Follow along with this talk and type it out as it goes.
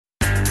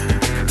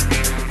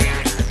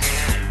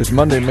It's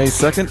Monday, May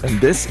 2nd,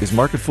 and this is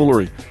Market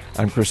Foolery.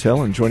 I'm Chris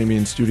Hill, and joining me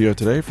in studio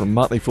today from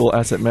Motley Fool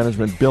Asset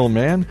Management, Bill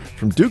Mann,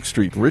 from Duke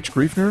Street, Rich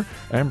Griefner,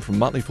 and from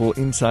Motley Fool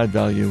Inside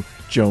Value,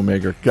 Joe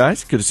Mager.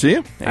 Guys, good to see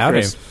you.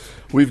 Howdy.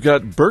 We've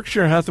got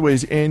Berkshire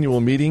Hathaway's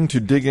annual meeting to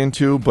dig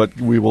into, but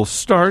we will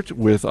start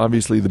with,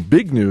 obviously, the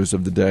big news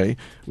of the day,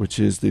 which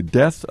is the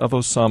death of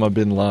Osama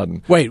bin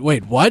Laden. Wait,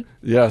 what?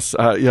 Yes,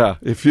 yeah.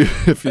 If you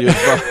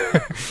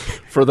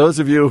for those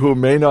of you who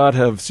may not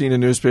have seen a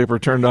newspaper,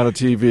 turned on a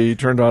TV,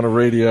 turned on a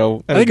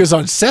radio, I think it was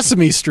on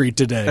Sesame Street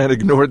today, and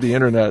ignored the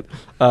internet.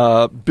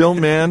 Bill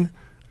Mann,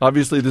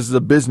 obviously, this is a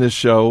business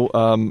show.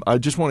 I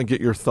just want to get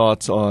your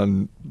thoughts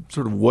on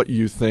sort of what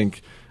you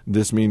think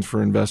this means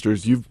for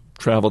investors. You've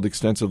traveled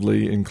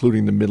extensively,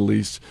 including the Middle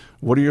East.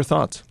 What are your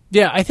thoughts?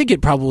 Yeah, I think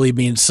it probably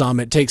means some.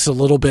 It takes a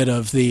little bit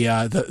of the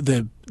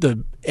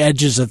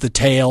edges of the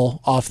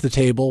tail off the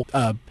table.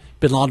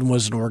 Bin Laden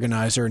was an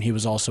organizer, and he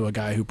was also a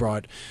guy who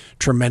brought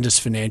tremendous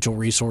financial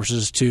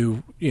resources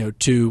to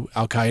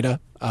Al Qaeda.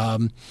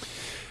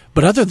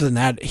 But other than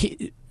that,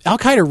 Al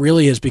Qaeda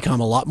really has become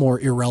a lot more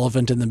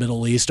irrelevant in the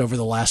Middle East over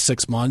the last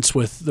 6 months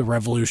with the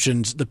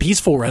revolutions, the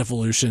peaceful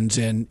revolutions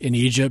in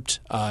Egypt,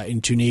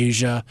 in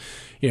Tunisia,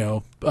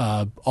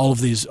 all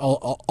of these,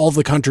 all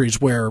the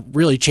countries where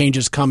really change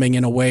is coming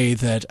in a way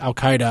that Al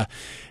Qaeda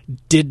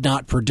did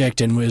not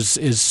predict and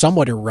is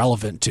somewhat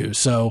irrelevant to.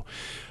 So,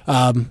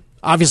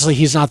 obviously,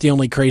 he's not the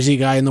only crazy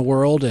guy in the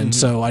world, and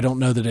so I don't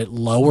know that it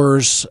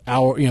lowers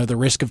the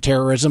risk of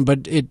terrorism,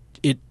 but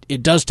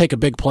it does take a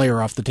big player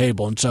off the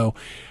table, and so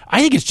I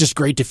think it's just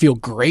great to feel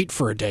great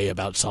for a day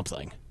about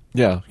something.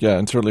 Yeah,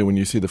 and certainly when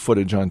you see the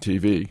footage on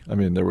TV, I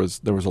mean, there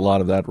was a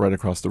lot of that right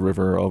across the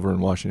river over in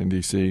Washington,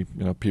 D.C.,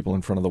 people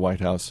in front of the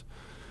White House.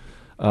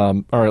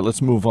 All right,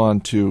 let's move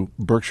on to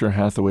Berkshire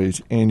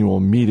Hathaway's annual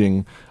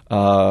meeting.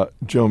 Joe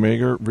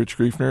Mager, Rich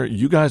Griefner,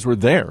 you guys were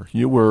there.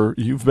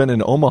 You've been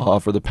in Omaha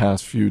for the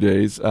past few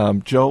days.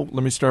 Joe,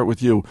 let me start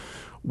with you.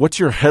 What's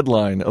your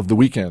headline of the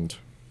weekend?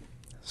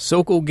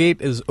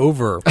 Sokolgate is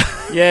over.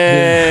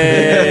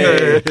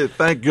 Yay!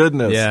 Thank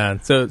goodness. Yeah.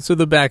 So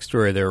the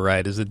backstory there,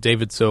 right, is that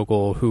David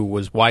Sokol, who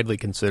was widely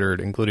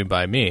considered, including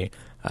by me,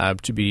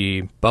 to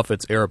be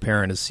Buffett's heir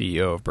apparent as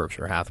CEO of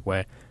Berkshire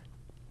Hathaway,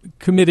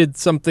 committed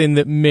something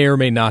that may or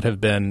may not have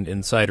been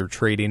insider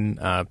trading.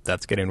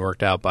 That's getting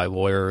worked out by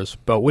lawyers.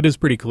 But what is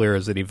pretty clear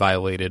is that he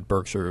violated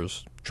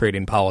Berkshire's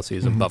trading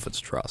policies and Buffett's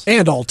trust.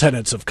 And all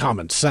tenets of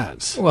common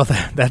sense. Well,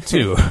 that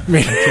too.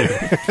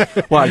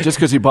 Why, just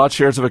because he bought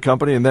shares of a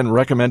company and then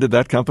recommended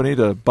that company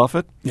to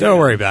Buffett? Don't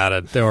worry about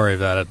it.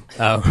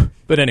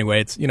 But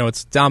anyway,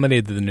 it's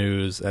dominated the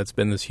news. That's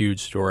been this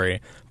huge story.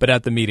 But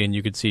at the meeting,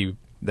 you could see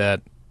that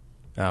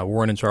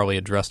Warren and Charlie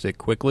addressed it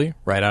quickly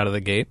right out of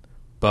the gate.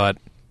 But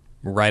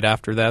right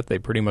after that, they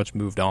pretty much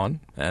moved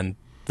on. And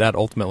that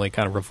ultimately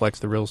kind of reflects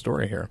the real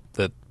story here,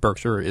 that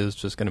Berkshire is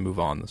just going to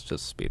move on. It's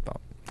just a speed bump.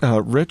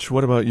 Rich,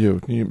 what about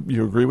you?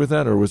 You agree with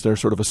that, or was there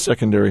sort of a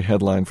secondary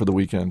headline for the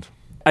weekend?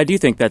 I do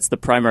think that's the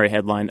primary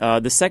headline.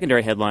 The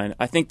secondary headline,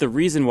 I think the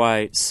reason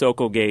why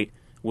Sokolgate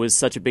was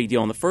such a big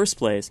deal in the first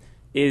place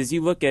is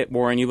you look at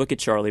Warren, you look at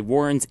Charlie.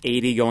 Warren's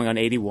 80 going on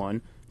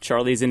 81.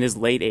 Charlie's in his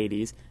late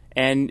 80s.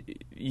 And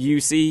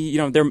you see,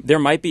 there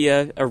might be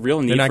a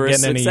real need for a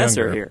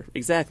successor here.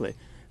 Exactly.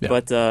 Yeah.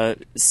 But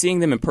seeing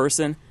them in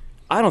person,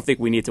 I don't think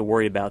we need to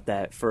worry about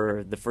that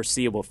for the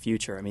foreseeable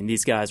future. I mean,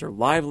 these guys are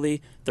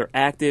lively, they're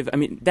active. I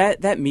mean,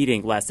 that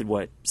meeting lasted,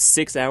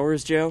 6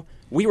 hours, Joe?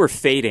 We were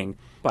fading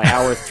by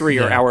hour 3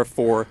 or hour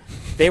 4.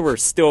 They were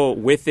still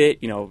with it,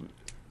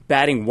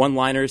 batting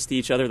one-liners to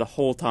each other the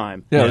whole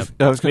time. Yeah.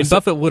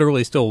 Buffett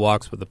literally still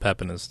walks with a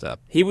pep in his step.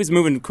 He was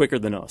moving quicker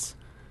than us.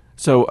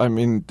 So, I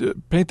mean,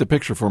 paint the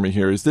picture for me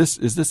here. Is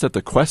this at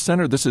the Quest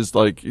Center? This is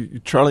like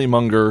Charlie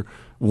Munger,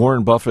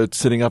 Warren Buffett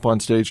sitting up on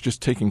stage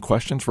just taking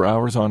questions for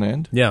hours on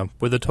end? Yeah,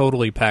 with a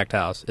totally packed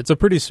house. It's a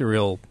pretty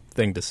surreal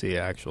thing to see,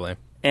 actually.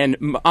 And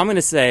I'm going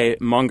to say,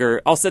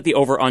 Munger, I'll set the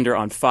over-under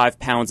on 5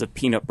 pounds of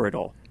peanut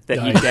brittle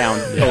that he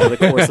downed over the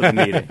course of the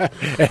meeting.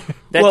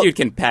 That dude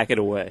can pack it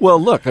away.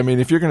 Well, look, I mean,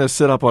 if you're going to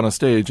sit up on a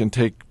stage and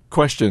take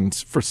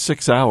questions for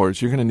 6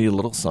 hours, you're going to need a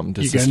little something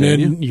to sustain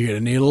you. You're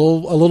going to need a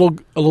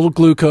little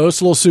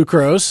glucose, a little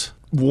sucrose.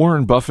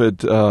 Warren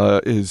Buffett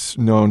is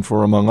known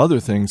for, among other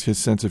things, his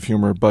sense of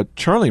humor, but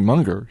Charlie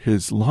Munger,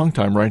 his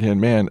longtime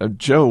right-hand man,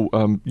 Joe,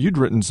 you'd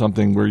written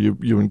something where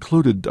you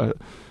included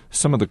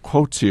some of the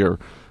quotes here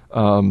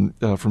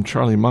from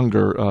Charlie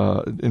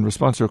Munger in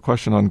response to a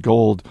question on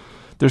gold.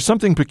 There's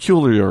something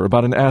peculiar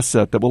about an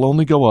asset that will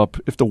only go up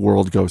if the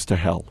world goes to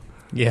hell.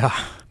 Yeah.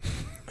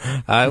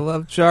 I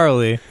love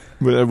Charlie.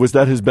 Was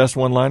that his best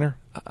one-liner?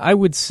 I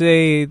would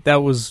say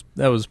that was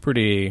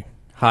pretty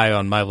high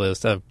on my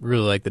list. I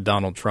really like the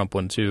Donald Trump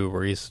one too,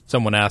 where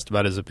someone asked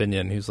about his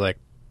opinion. He's like,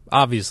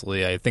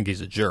 obviously, I think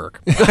he's a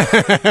jerk.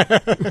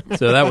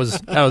 So that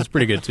was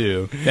pretty good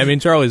too. I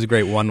mean, Charlie's a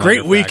great one-liner.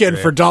 Great weekend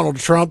for Donald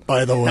Trump,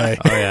 by the way.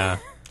 Oh yeah.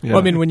 Well,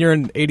 I mean, when you're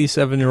an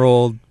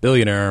 87-year-old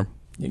billionaire,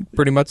 You can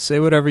pretty much say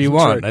whatever you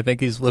That's want. right. I think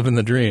he's living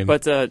the dream.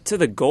 But to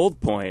the gold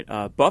point,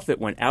 Buffett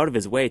went out of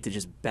his way to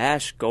just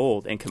bash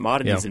gold and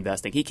commodities Yeah.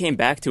 investing. He came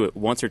back to it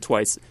once or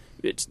twice,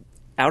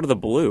 out of the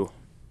blue.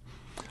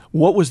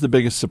 What was the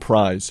biggest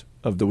surprise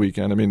of the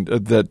weekend? I mean,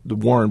 that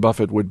Warren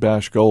Buffett would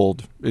bash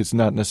gold is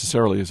not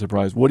necessarily a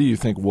surprise. What do you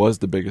think was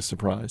the biggest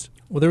surprise?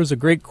 Well, there was a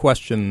great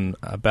question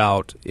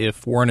about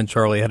if Warren and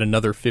Charlie had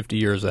another 50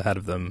 years ahead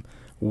of them,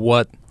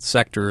 what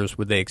sectors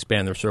would they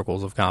expand their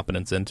circles of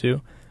competence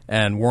into?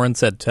 And Warren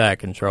said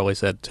tech, and Charlie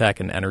said tech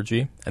and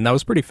energy. And that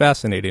was pretty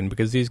fascinating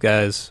because these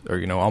guys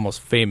are,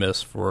 almost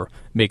famous for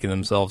making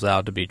themselves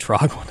out to be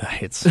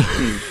troglodytes.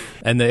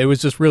 And it was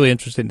just really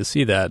interesting to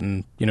see that.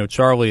 And,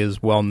 Charlie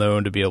is well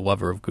known to be a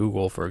lover of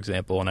Google, for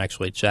example, and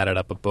actually chatted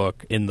up a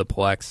book in the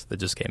Plex that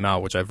just came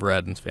out, which I've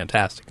read, and it's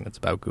fantastic. And it's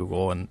about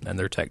Google and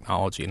their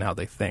technology and how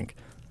they think.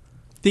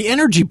 The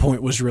energy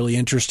point was really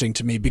interesting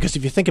to me because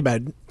if you think about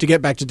it, to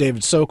get back to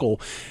David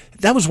Sokol,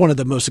 that was one of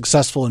the most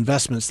successful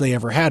investments they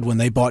ever had when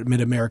they bought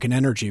Mid-American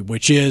Energy,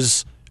 which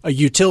is a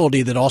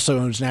utility that also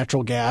owns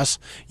natural gas.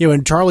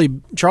 And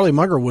Charlie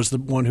Munger was the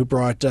one who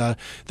brought the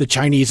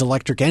Chinese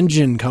electric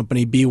engine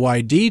company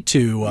BYD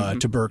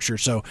to Berkshire.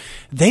 So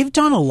they've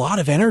done a lot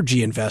of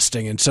energy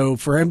investing, and so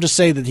for him to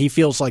say that he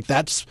feels like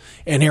that's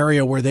an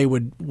area where they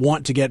would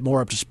want to get more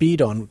up to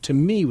speed on, to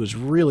me, was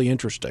really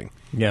interesting.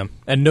 Yeah,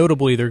 and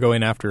notably, they're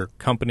going after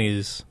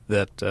companies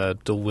that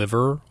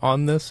deliver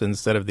on this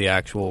instead of the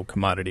actual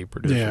commodity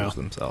producers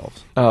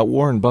themselves.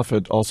 Warren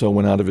Buffett also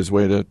went out of his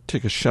way to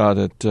take a shot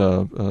at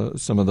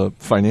some of the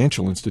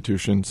financial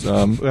institutions.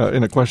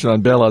 In a question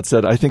on bailout,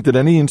 said, "I think that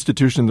any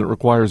institution that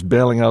requires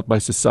bailing out by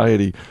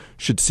society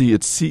should see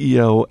its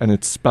CEO and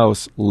its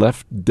spouse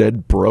left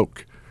dead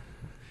broke."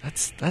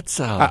 That's.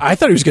 I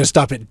thought he was going to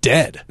stop at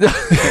dead.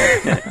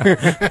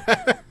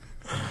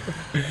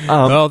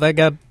 Well,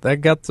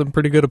 that got some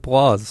pretty good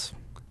applause.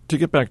 To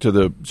get back to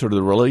the sort of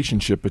the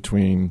relationship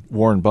between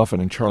Warren Buffett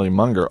and Charlie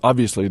Munger,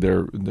 obviously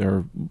they're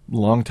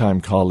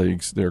longtime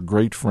colleagues, they're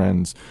great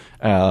friends,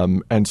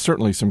 and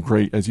certainly some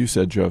great, as you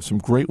said, Joe, some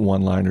great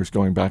one-liners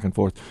going back and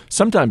forth,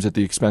 sometimes at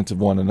the expense of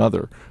one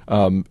another.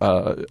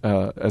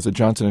 As a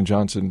Johnson &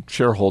 Johnson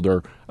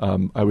shareholder,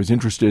 I was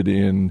interested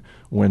in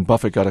when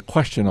Buffett got a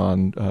question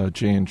on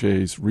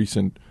J&J's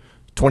recent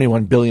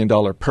 $21 billion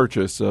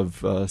purchase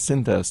of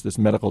Synthes, this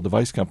medical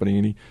device company,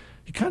 and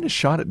he kind of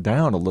shot it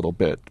down a little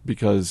bit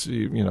because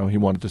he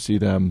wanted to see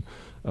them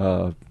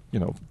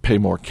pay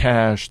more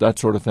cash, that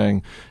sort of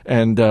thing.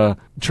 And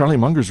Charlie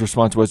Munger's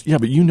response was, "Yeah,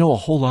 but you know a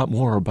whole lot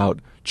more about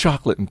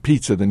chocolate and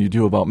pizza than you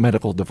do about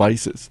medical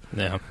devices."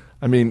 Yeah.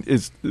 I mean,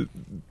 is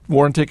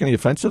Warren take any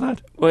offense to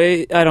that? Well,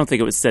 I don't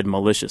think it was said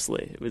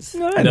maliciously. It was.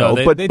 I know,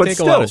 they but take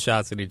still. a lot of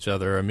shots at each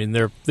other. I mean,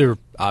 they're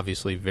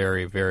obviously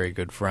very, very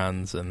good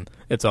friends, and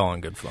it's all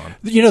in good fun.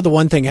 The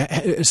one thing,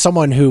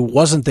 someone who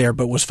wasn't there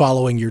but was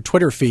following your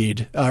Twitter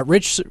feed,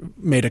 Rich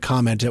made a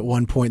comment at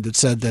one point that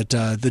said that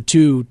the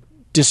two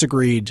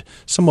disagreed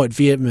somewhat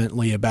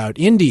vehemently about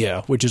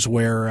India, which is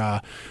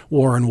where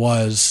Warren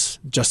was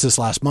just this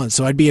last month.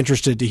 So I'd be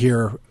interested to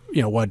hear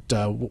what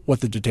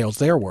the details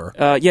there were.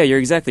 Yeah, you're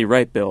exactly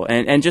right, Bill.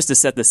 And just to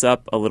set this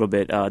up a little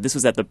bit, this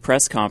was at the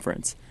press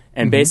conference.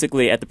 And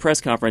basically at the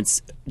press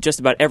conference, just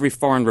about every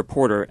foreign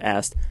reporter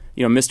asked,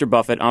 Mr.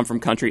 Buffett, I'm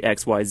from country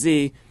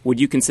XYZ. Would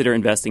you consider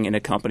investing in a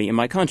company in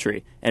my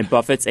country? And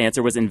Buffett's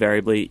answer was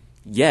invariably,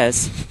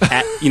 yes,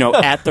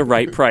 at the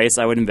right price,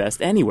 I would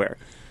invest anywhere.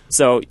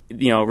 So,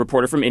 a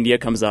reporter from India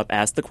comes up,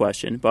 asks the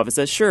question. Buffett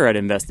says, sure, I'd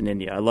invest in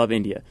India. I love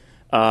India.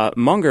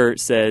 Munger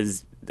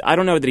says, I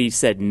don't know that he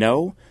said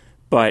no,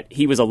 but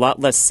he was a lot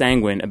less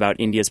sanguine about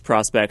India's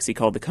prospects. He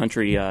called the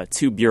country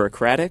too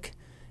bureaucratic.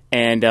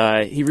 And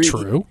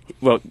True.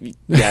 Well,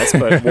 yes,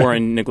 but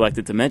Warren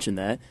neglected to mention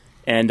that.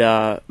 And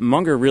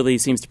Munger really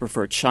seems to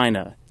prefer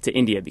China to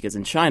India because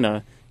in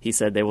China, he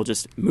said they will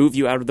just move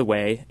you out of the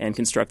way and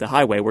construct a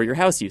highway where your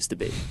house used to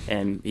be.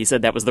 And he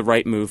said that was the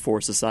right move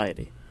for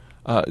society.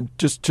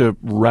 Just to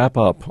wrap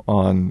up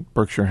on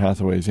Berkshire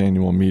Hathaway's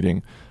annual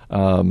meeting,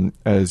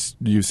 as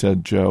you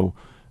said, Joe,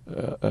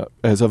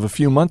 as of a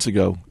few months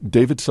ago,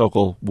 David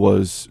Sokol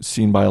was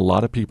seen by a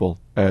lot of people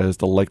as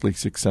the likely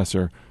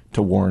successor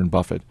to Warren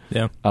Buffett.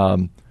 Yeah.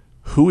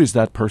 Who is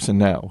that person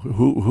now?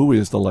 Who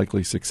is the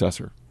likely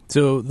successor?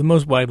 So the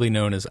most widely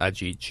known is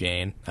Ajit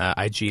Jain.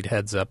 Ajit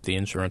heads up the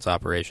insurance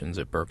operations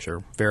at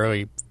Berkshire.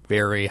 Very,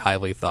 very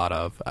highly thought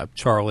of.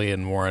 Charlie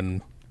and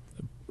Warren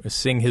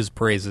sing his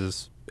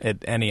praises at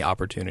any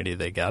opportunity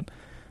they get.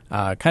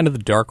 Kind of the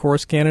dark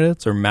horse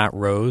candidates are Matt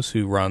Rose,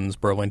 who runs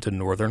Burlington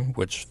Northern,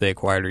 which they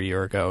acquired a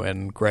year ago,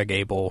 and Greg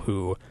Abel,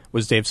 who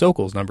was Dave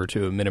Sokol's number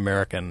 2 at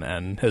Mid-American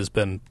and has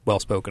been well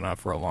spoken of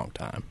for a long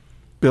time.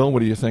 Bill,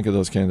 what do you think of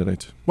those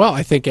candidates? Well,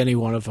 I think any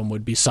one of them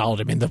would be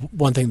solid. I mean, the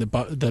one thing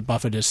that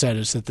Buffett has said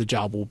is that the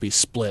job will be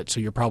split, so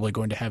you're probably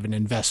going to have an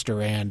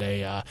investor and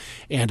a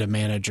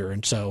manager.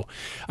 And so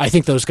I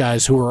think those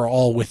guys who are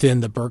all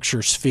within the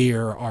Berkshire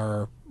sphere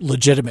are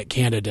legitimate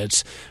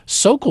candidates.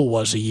 Sokol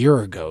was a year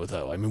ago,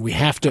 though. I mean, we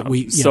have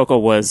to.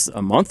 Sokol was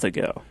a month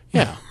ago.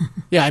 Yeah.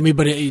 I mean,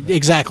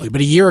 exactly.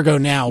 But a year ago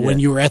now, when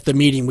you were at the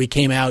meeting, we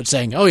came out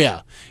saying, "Oh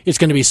yeah, it's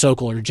going to be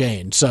Sokol or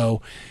Jain."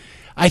 So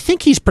I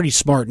think he's pretty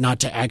smart not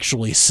to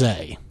actually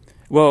say.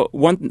 Well,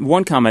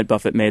 one comment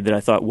Buffett made that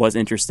I thought was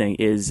interesting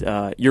is,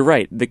 you're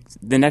right.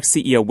 The next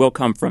CEO will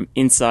come from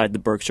inside the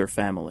Berkshire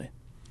family.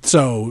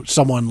 So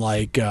someone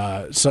like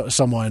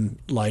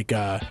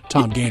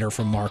Tom Gaynor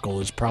from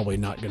Markel is probably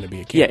not going to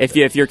be a candidate.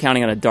 Yeah, if you're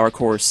counting on a dark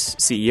horse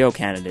CEO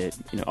candidate,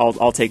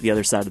 I'll take the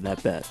other side of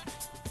that bet.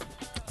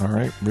 All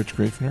right, Rich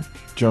Grafner,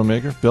 Joe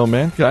Mager, Bill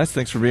Mann, guys,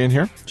 thanks for being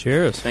here.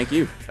 Cheers. Thank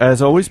you.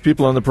 As always,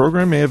 people on the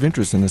program may have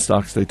interest in the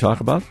stocks they talk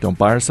about. Don't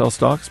buy or sell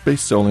stocks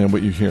based solely on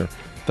what you hear.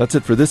 That's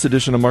it for this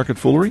edition of Market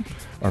Foolery.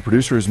 Our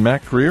producer is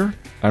Matt Greer.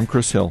 I'm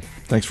Chris Hill.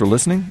 Thanks for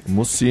listening, and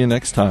we'll see you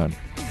next time.